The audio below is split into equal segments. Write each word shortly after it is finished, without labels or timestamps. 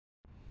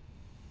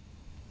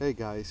Hey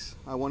guys,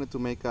 I wanted to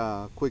make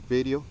a quick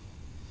video.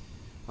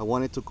 I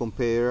wanted to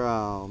compare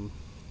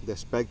the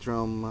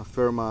Spektrum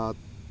FIRMA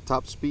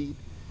top speed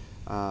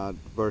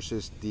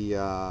versus the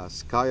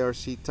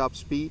SKYRC top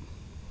speed.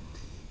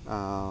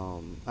 I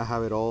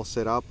have it all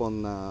set up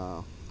on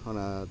a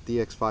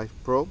DX5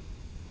 Pro.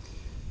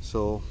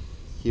 So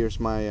here's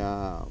my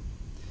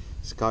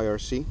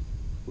SKYRC.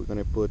 We're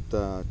gonna put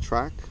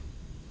track,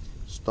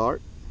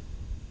 start,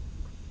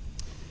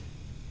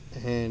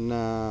 and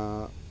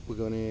we're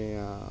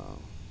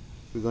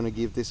gonna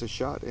give this a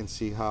shot and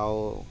see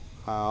how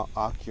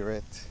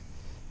accurate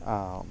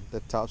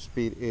the top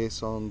speed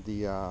is on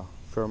the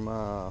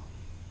FIRMA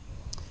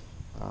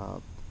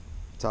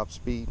top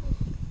speed.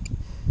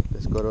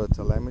 Let's go to the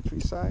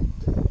telemetry side.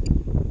 I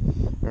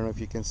don't know if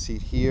you can see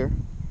it here.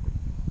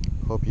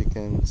 Hope you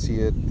can see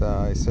it.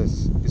 It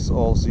says it's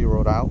all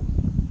zeroed out.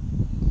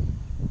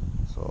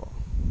 So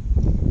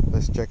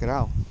let's check it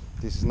out.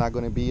 This is not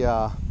going to be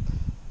a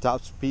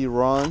top speed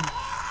run.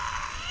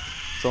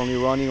 It's only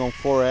running on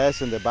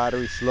 4S and the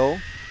battery's low.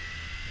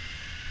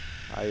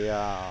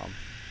 I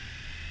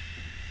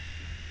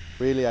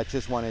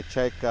just want to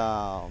check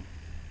that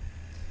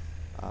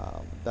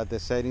the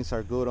settings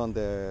are good on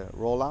the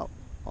rollout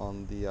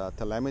on the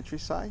telemetry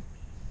side,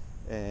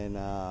 and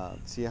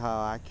see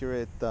how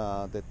accurate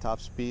the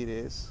top speed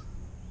is,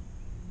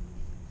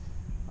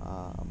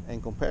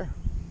 and compare.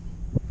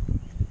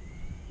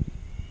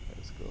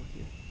 Let's go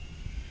here.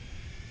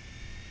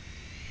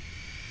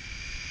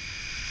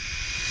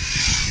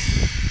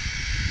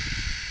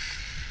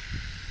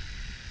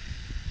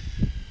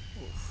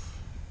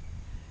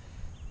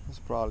 It's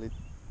probably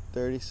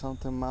 30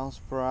 something miles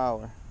per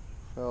hour.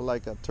 Felt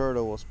like a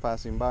turtle was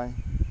passing by.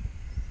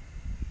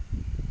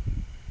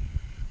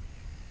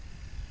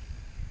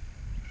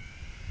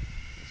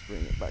 Let's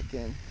bring it back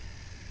in.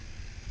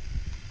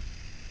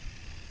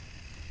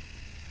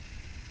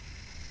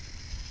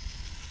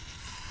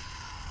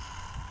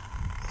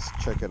 Let's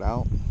check it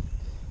out.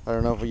 I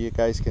don't know if you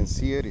guys can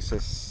see it. It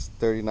says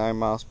 39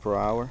 miles per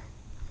hour.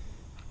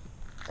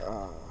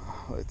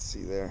 Let's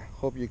see there.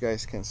 Hope you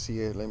guys can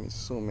see it. Let me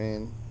zoom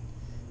in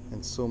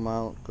and zoom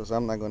out because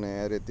I'm not going to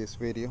edit this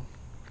video.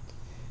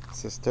 It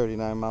says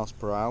 39 miles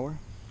per hour.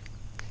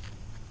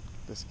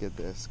 Let's get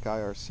the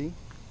SKYRC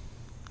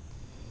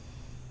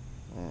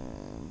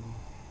and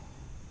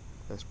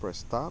let's press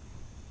stop,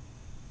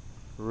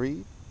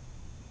 read.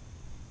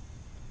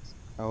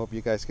 I hope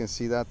you guys can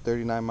see that.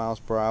 39 miles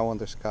per hour on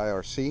the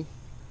SKYRC,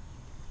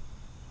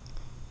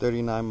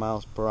 39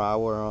 miles per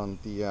hour on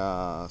the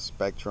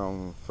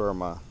Spektrum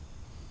FIRMA.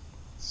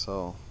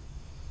 So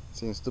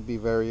seems to be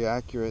very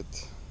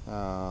accurate.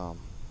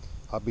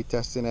 I'll be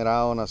testing it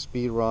out on a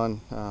speed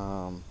run,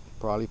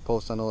 probably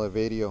post another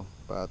video,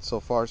 but so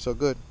far so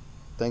good.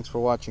 Thanks for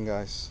watching,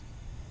 guys.